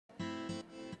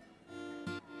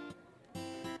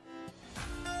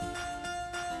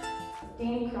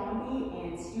Danni Crombie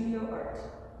and studio art.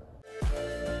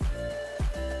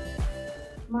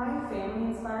 My family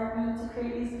inspired me to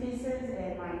create these pieces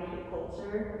and my native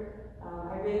culture.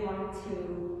 I really wanted to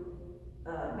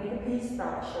make a piece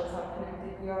that shows how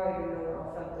connected we are, even though we're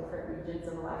all from different regions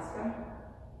of Alaska.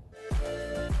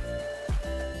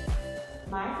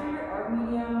 My favorite art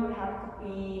medium would have to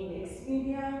be mixed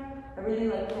media. I really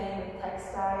like playing with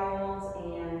textiles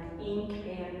and ink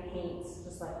and paints,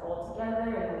 just like all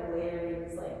together, and like layering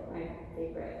is like my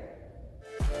favorite.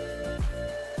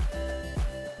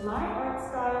 My art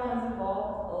style has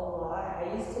evolved a lot.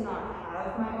 I used to not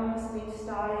have my own distinct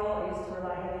style. I used to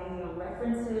rely heavily on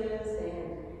references and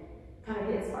kind of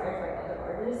get inspired by other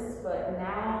artists, but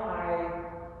now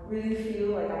I really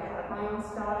feel like I have my own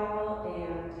style,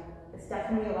 and it's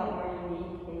definitely a lot more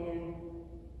unique, and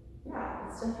yeah,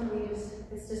 it's definitely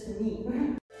just me.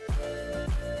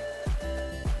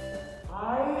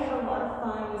 I had a lot of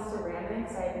fun with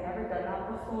ceramics. I had never done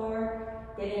that before.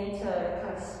 Getting into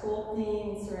kind of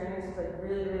sculpting and ceramics was like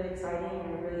really exciting,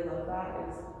 and I really loved that. It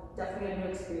was definitely a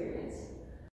new experience.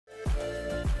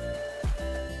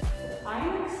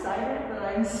 I'm excited, but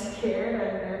I'm scared,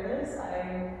 I'm nervous.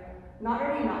 I'm not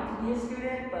ready not to be a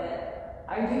student, but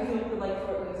I do feel like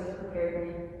Fort Lewis has prepared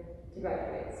me to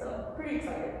graduate, so pretty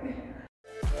excited.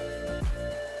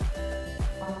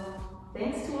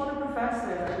 Thanks to all the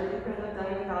professors. I really couldn't have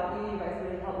done it without you. You guys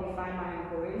really helped me find my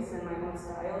voice and my own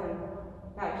style, and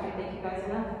yeah, I can't thank you guys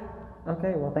enough.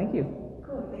 Okay, well, thank you.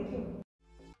 Cool, thank you.